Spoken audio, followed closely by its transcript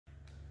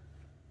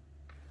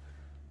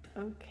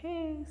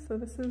Okay, so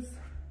this is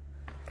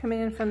coming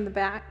in from the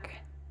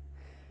back.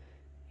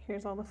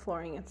 Here's all the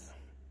flooring. It's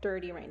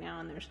dirty right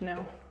now and there's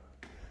no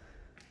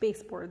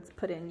baseboards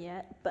put in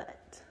yet,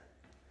 but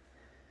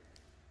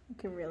you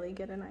can really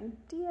get an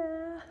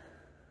idea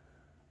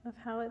of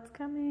how it's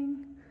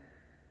coming.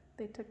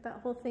 They took that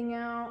whole thing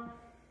out,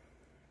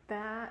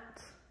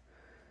 that,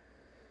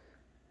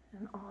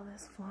 and all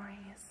this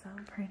flooring is so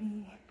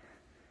pretty.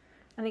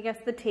 And I guess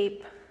the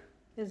tape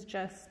is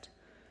just,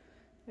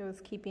 it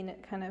was keeping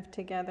it kind of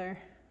together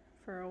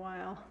for a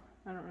while.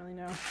 I don't really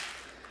know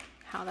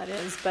how that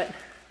is, but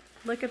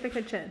look at the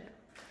kitchen.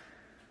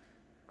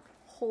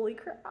 Holy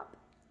crap.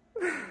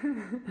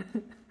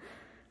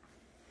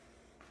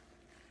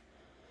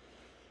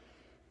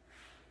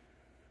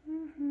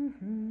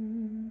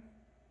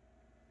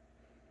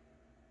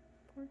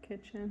 Poor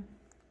kitchen.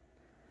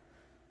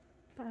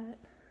 But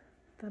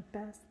the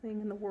best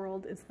thing in the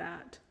world is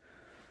that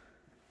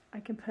I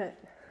can put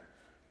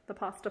the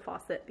pasta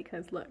faucet,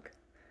 because look,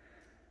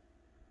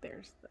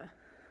 there's the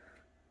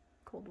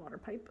cold water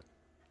pipe.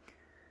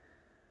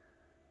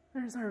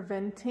 There's our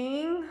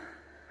venting.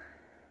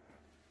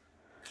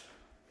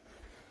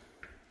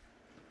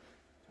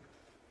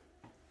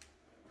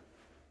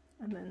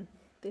 And then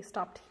they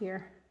stopped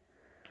here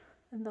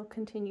and they'll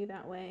continue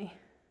that way.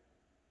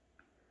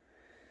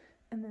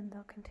 And then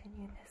they'll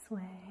continue this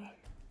way.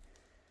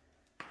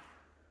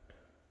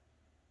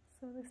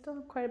 So they still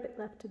have quite a bit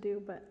left to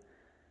do, but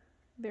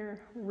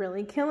they're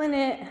really killing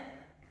it.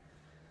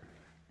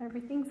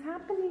 Everything's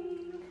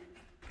happening.